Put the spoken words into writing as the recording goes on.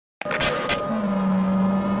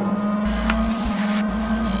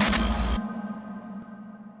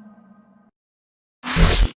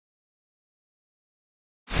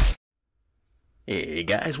Hey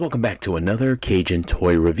guys, welcome back to another Cajun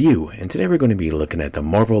Toy review, and today we're going to be looking at the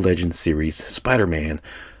Marvel Legends series Spider-Man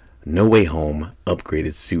No Way Home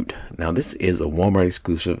upgraded suit. Now this is a Walmart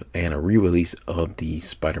exclusive and a re-release of the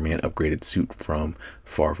Spider-Man upgraded suit from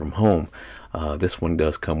Far From Home. This one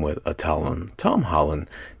does come with a Tom Holland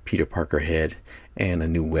Peter Parker head and a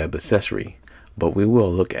new web accessory. But we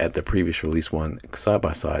will look at the previous release one side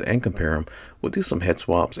by side and compare them. We'll do some head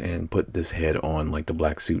swaps and put this head on like the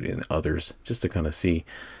black suit and others just to kind of see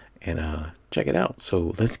and check it out.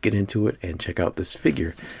 So let's get into it and check out this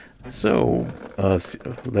figure. So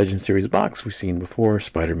Legend Series box we've seen before,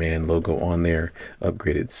 Spider-Man logo on there,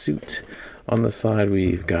 upgraded suit. On the side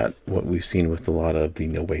we've got what we've seen with a lot of the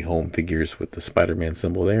No Way Home figures with the Spider-Man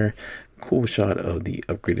symbol there. Cool shot of the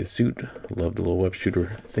upgraded suit. Love the little web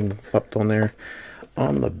shooter thing popped on there.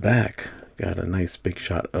 On the back, got a nice big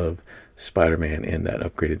shot of Spider-Man in that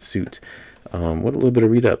upgraded suit. With a little bit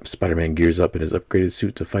of read up, Spider-Man gears up in his upgraded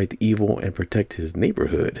suit to fight the evil and protect his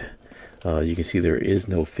neighborhood. You can see there is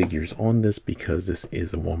no figures on this because this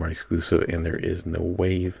is a Walmart exclusive and there is no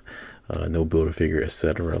wave, no builder figure,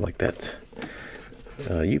 etc. like that.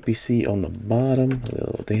 UPC on the bottom, a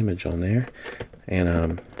little damage on there.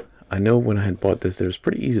 And I know when I had bought this, it was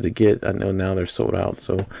pretty easy to get. I know now they're sold out,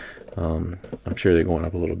 so I'm sure they're going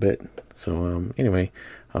up a little bit. So anyway,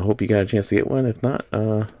 I hope you got a chance to get one. If not,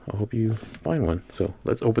 I hope you find one. So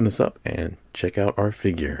let's open this up and check out our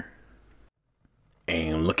figure.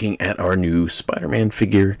 And looking at our new Spider-Man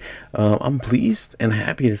figure, I'm pleased and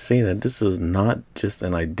happy to say that this is not just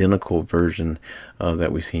an identical version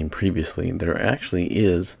that we've seen previously. There actually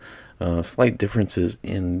is slight differences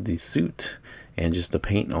in the suit and just the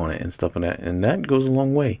paint on it and stuff like that, and that goes a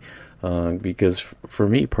long way because for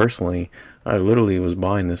me personally, I literally was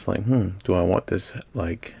buying this like, do I want this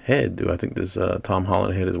like head? Do I think this Tom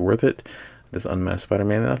Holland head is worth it? This unmasked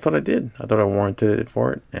Spider-Man? And I thought I did. I thought I warranted it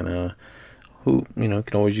for it, and who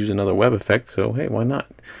can always use another web effect, so hey, why not?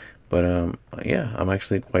 But yeah, I'm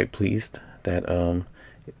actually quite pleased that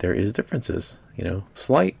there is differences,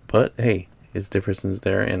 slight, but hey, it's differences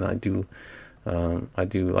there, and I do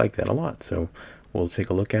like that a lot. So we'll take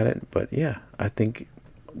a look at it. But yeah, I think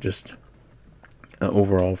just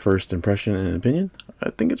overall first impression and opinion,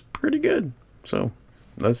 I think it's pretty good. So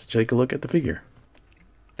let's take a look at the figure.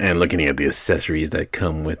 And looking at the accessories that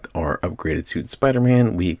come with our upgraded suit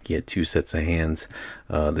Spider-Man, we get two sets of hands,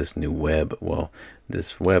 this new web,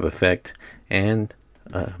 this web effect, and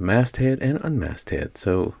masked head and unmasked head.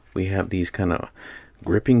 So we have these kind of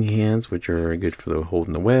gripping hands, which are good for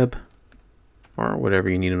holding the web or whatever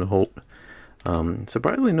you need them to hold.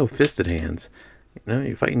 Surprisingly, no fisted hands.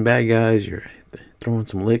 You're fighting bad guys, you're throwing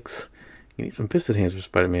some licks. You need some fisted hands for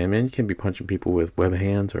Spider-Man, man. You can't be punching people with web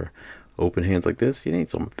hands or open hands like this. You need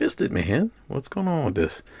some fisted, man. What's going on with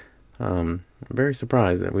this? I'm very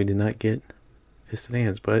surprised that we did not get fisted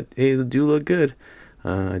hands, but hey, they do look good.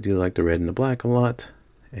 I do like the red and the black a lot,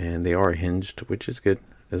 and they are hinged, which is good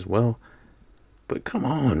as well. But come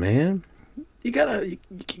on, man. You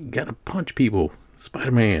gotta punch people.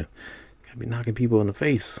 Spider-Man. Gotta be knocking people in the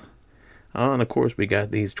face. And of course we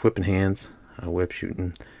got these whipping hands, web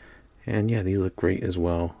shooting. And yeah, these look great as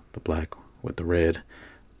well. The black with the red.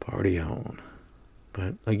 Party on.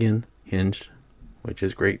 But again, hinged, which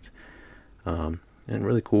is great. And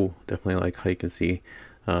really cool. Definitely like how you can see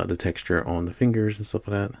the texture on the fingers and stuff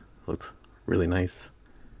like that. Looks really nice.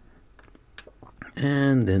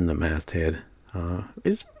 And then the masked head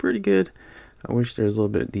is pretty good. I wish there was a little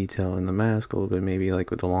bit of detail in the mask, a little bit maybe like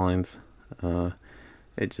with the lines.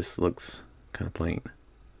 It just looks kind of plain.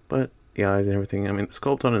 But the eyes and everything, I mean, the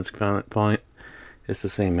sculpt on it is fine. It's the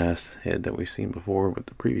same mask head that we've seen before with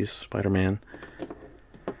the previous Spider-Man.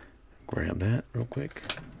 Grab that real quick.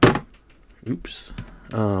 Oops.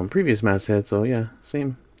 Previous mask head, so yeah,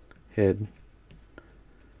 same head.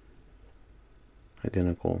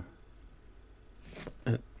 Identical.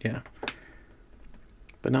 Yeah.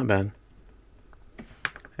 But not bad.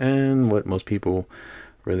 And what most people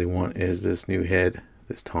really want is this new head,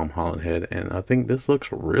 this Tom Holland head, and I think this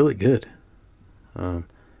looks really good. I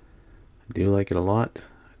do like it a lot.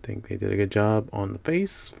 I think they did a good job on the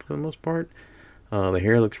face for the most part. The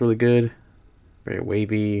hair looks really good, very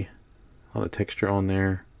wavy, a lot of texture on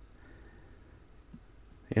there.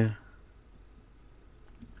 Yeah.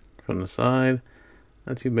 From the side,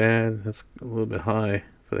 not too bad. That's a little bit high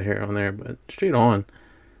for the hair on there, but straight on,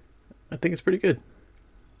 I think it's pretty good.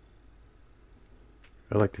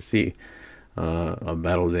 I like to see a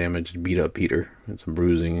battle damaged, beat up Peter and some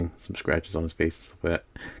bruising, some scratches on his face and stuff like that.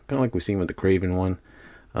 Kind of like we've seen with the Craven one,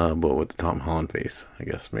 but with the Tom Holland face. I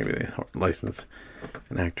guess maybe they license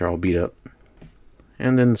an actor all beat up.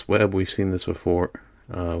 And then this web, we've seen this before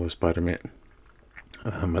with Spider-Man.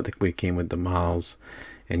 I think we came with the Miles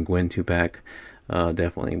and Gwen 2-pack.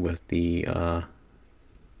 Definitely with the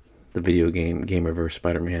video game Gamerverse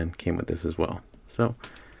Spider-Man came with this as well. So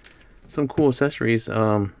some cool accessories.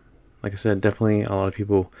 Like I said, definitely a lot of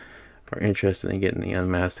people are interested in getting the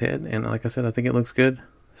unmasked head, and like I said, I think it looks good.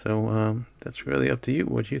 So that's really up to you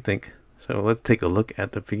what you think. So let's take a look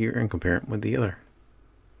at the figure and compare it with the other.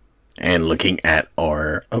 And looking at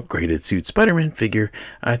our upgraded suit Spider-Man figure,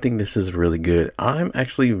 I think this is really good. I'm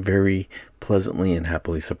actually very pleasantly and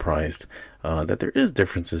happily surprised that there is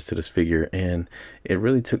differences to this figure, and it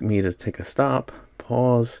really took me to take a stop,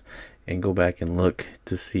 pause, and go back and look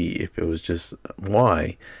to see if it was just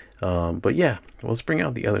why. But yeah, let's bring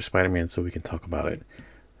out the other Spider-Man so we can talk about it.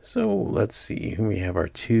 So let's see, here we have our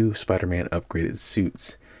two Spider-Man upgraded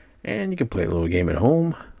suits, and you can play a little game at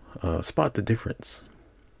home, spot the difference.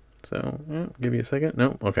 So give me a second.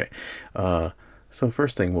 No, okay. So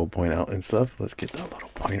first thing we'll point out and stuff, let's get that little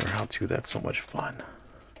pointer out too. That's so much fun.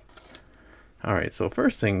 All right, so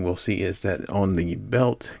first thing we'll see is that on the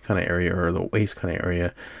belt kind of area, or the waist kind of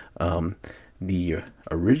area, the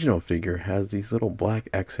original figure has these little black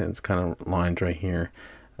accents kind of lines right here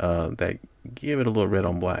that give it a little red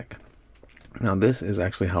on black. Now this is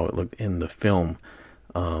actually how it looked in the film,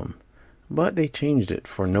 but they changed it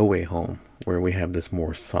for No Way Home, where we have this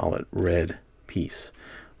more solid red piece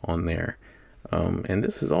on there. And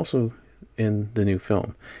this is also in the new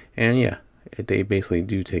film. And yeah, they basically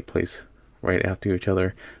do take place right after each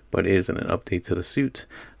other, but it is an update to the suit.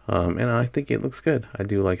 And I think it looks good. I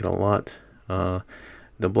do like it a lot.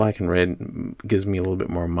 The black and red gives me a little bit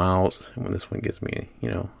more miles, and when this one gives me, you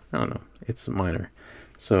know, I don't know, it's minor.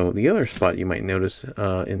 So the other spot you might notice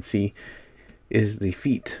and see is the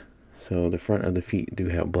feet. So the front of the feet do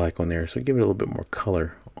have black on there, so give it a little bit more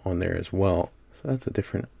color on there as well. So that's a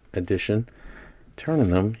different addition. Turning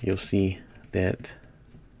them, you'll see that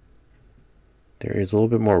there is a little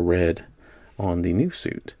bit more red on the new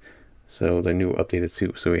suit. So the new updated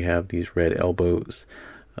suit. So we have these red elbows,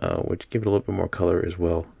 which give it a little bit more color as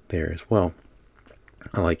well there as well.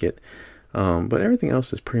 I like it. But everything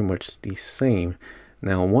else is pretty much the same.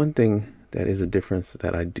 Now, one thing that is a difference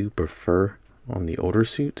that I do prefer on the older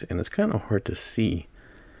suit, and it's kind of hard to see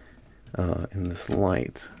in this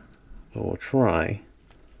light, but we'll try.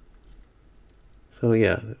 So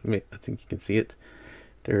yeah, I think you can see it.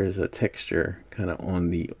 There is a texture kind of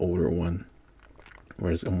on the older one,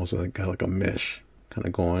 where it's almost like got like a mesh kind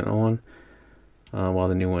of going on, while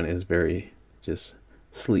the new one is very just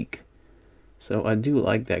sleek. So I do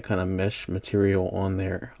like that kind of mesh material on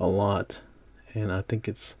there a lot, and I think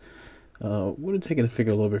it's would have taken the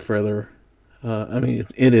figure a little bit further. I mean,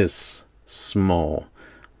 it is small,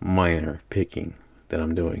 minor picking that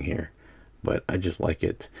I'm doing here, but I just like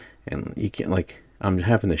it. And you can't, like, I'm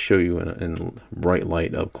having to show you in bright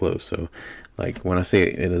light up close. So, like, when I say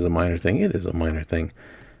it is a minor thing, it is a minor thing.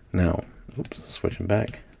 Now, oops, switching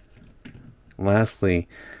back. Lastly,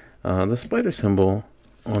 the spider symbol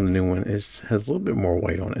on the new one has a little bit more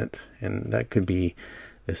white on it, and that could be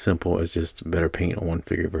as simple as just better paint on one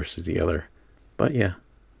figure versus the other. But yeah,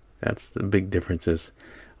 that's the big differences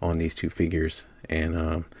on these two figures.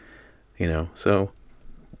 And you know, so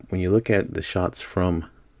when you look at the shots from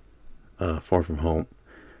Far From Home,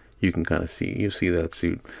 you can kind of see that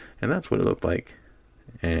suit, and that's what it looked like.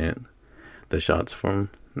 And the shots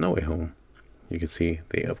from No Way Home, you can see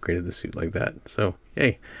they upgraded the suit like that. So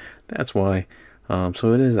yay, that's why.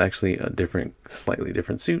 So it is actually a slightly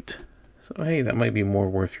different suit. So hey, that might be more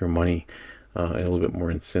worth your money, and a little bit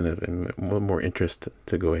more incentive and a little more interest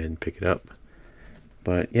to go ahead and pick it up.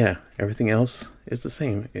 But yeah, everything else is the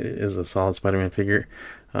same. It is a solid Spider-Man figure,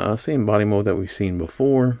 same body mold that we've seen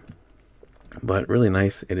before, but really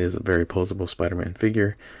nice. It is a very posable Spider-Man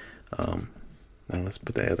figure. Now let's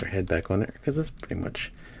put that other head back on there, because that's pretty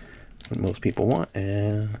much what most people want.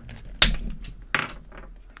 And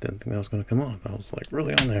didn't think that was going to come off. I was like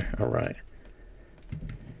really on there. All right.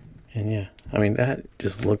 And yeah, I mean, that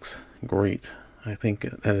just looks great. I think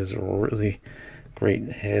that is a really great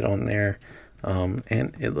head on there.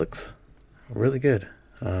 And it looks really good.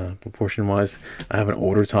 Proportion wise, I have an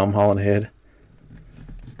older Tom Holland head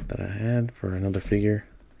that I had for another figure,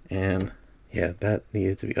 and yeah, that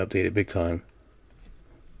needed to be updated big time.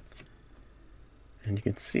 And you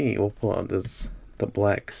can see, we'll pull out the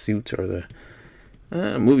black suit, or the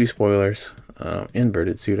movie spoilers,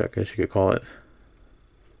 inverted suit, I guess you could call it.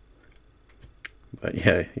 But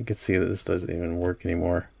yeah, you can see that this doesn't even work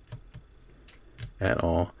anymore at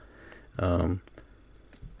all.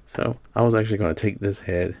 So I was actually going to take this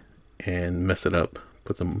head and mess it up,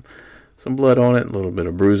 put some some blood on it, a little bit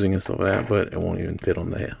of bruising and stuff like that, but it won't even fit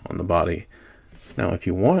on the body. Now, if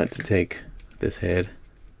you wanted to take this head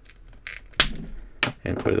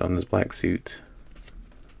and put it on this black suit,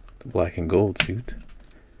 the black and gold suit,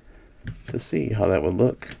 to see how that would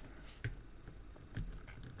look.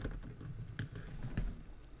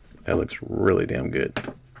 That looks really damn good.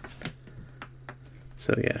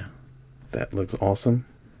 So yeah, that looks awesome.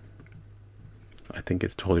 I think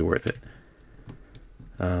it's totally worth it.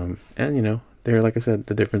 And you know, there, like I said,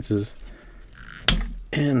 the differences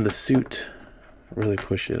and the suit really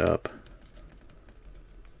push it up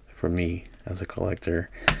for me as a collector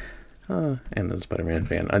and as a Spider-Man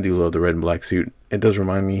fan. I do love the red and black suit. It does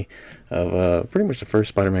remind me of pretty much the first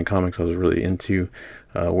Spider-Man comics I was really into,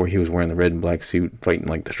 where he was wearing the red and black suit fighting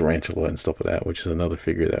like the tarantula and stuff like that, which is another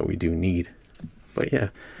figure that we do need. But yeah,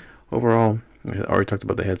 overall, I already talked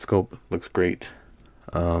about the head sculpt. Looks great.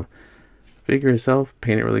 Figure itself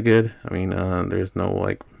painted really good. I mean, there's no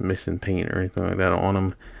like missing paint or anything like that on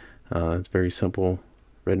him. It's very simple,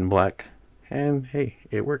 red and black, and hey,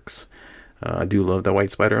 it works. I do love that white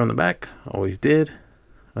spider on the back. Always did.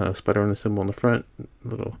 Spider on the symbol on the front, a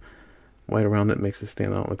little white around it makes it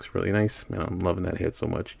stand out. Looks really nice. Man, I'm loving that head so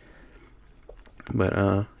much.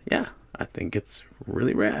 But yeah, I think it's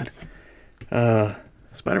really rad.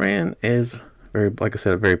 Spider-Man is very, like I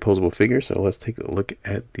said, a very posable figure. So let's take a look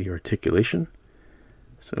at the articulation.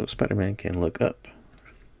 So Spider-Man can look up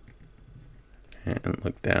and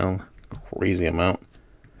look down a crazy amount.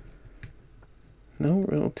 No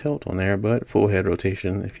real tilt on there, but full head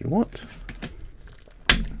rotation if you want.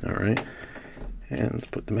 All right, and let's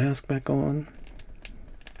put the mask back on.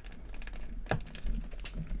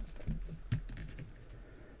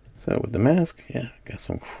 So with the mask, yeah, got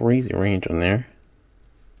some crazy range on there.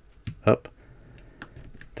 Up,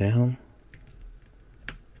 down,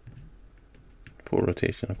 full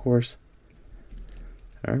rotation, of course.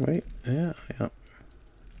 All right, wait, yeah. There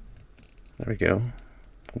we go.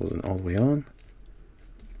 Wasn't all the way on.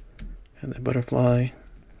 And the butterfly,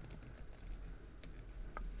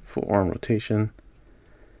 full arm rotation.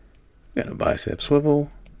 Got a bicep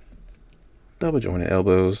swivel, double jointed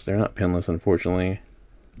elbows. They're not pinless, unfortunately.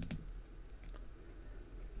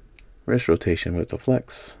 Wrist rotation with the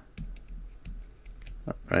flex.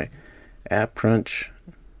 All right, ab crunch,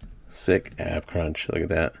 sick ab crunch. Look at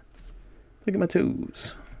that. Look at my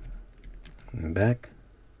toes. And back.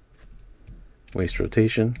 Waist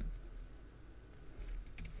rotation.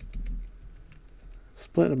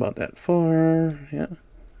 Split about that far, yeah.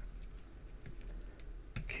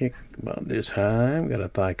 Kick about this high. Got a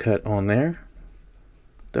thigh cut on there.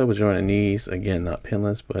 Double jointed knees, again, not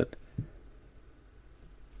pinless, but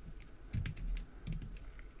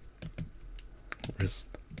wrist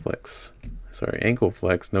flex. Sorry, ankle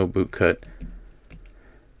flex, no boot cut.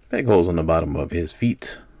 Big holes on the bottom of his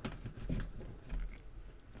feet.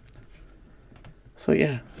 So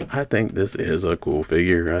yeah, I think this is a cool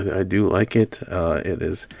figure. I do like it. It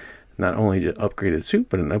is not only an upgraded suit,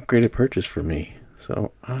 but an upgraded purchase for me.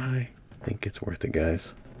 So I think it's worth it,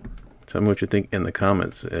 guys. Tell me what you think in the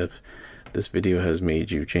comments. If this video has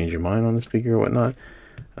made you change your mind on this figure or whatnot.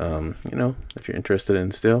 You know, if you're interested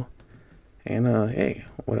in still. And hey,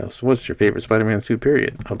 what else? What's your favorite Spider-Man suit,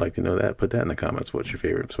 period? I'd like to know that. Put that in the comments. What's your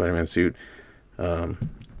favorite Spider-Man suit?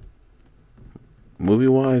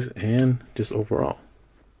 Movie-wise and just overall.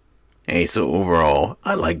 Hey, so overall,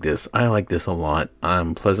 I like this. I like this a lot.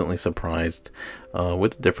 I'm pleasantly surprised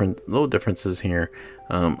with the different little differences here.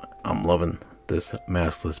 I'm loving this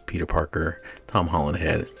maskless Peter Parker, Tom Holland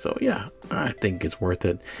head. So yeah, I think it's worth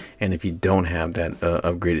it. And if you don't have that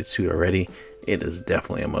upgraded suit already, it is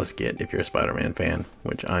definitely a must get if you're a Spider-Man fan,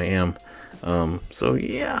 which I am. So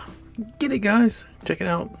yeah, get it, guys. Check it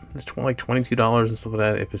out. It's like $22 and stuff like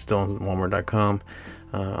that if it's still on Walmart.com.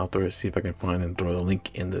 I'll see if I can find and throw the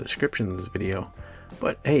link in the description of this video.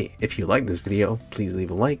 But hey, if you like this video, please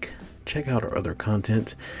leave a like. Check out our other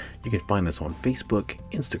content. You can find us on Facebook,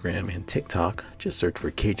 Instagram, and TikTok. Just search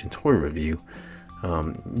for Cajun Toy Review.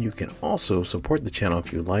 You can also support the channel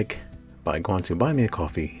if you like by going to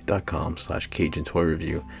buymeacoffee.com/Cajun Toy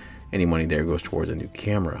Review. Any money there goes towards a new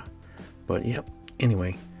camera. But yep,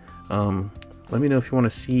 anyway, let me know if you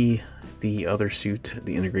want to see the other suit,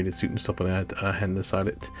 the integrated suit and stuff like that. I hadn't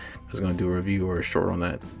decided if I was going to do a review or a short on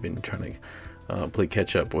that. Been trying to play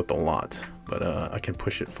catch up with a lot, but I can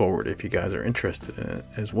push it forward if you guys are interested in it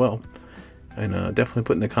as well. And definitely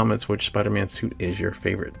put in the comments which Spider-Man suit is your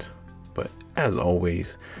favorite. But as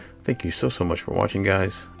always, thank you so much for watching,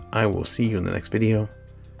 guys. I will see you in the next video.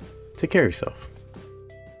 Take care of yourself.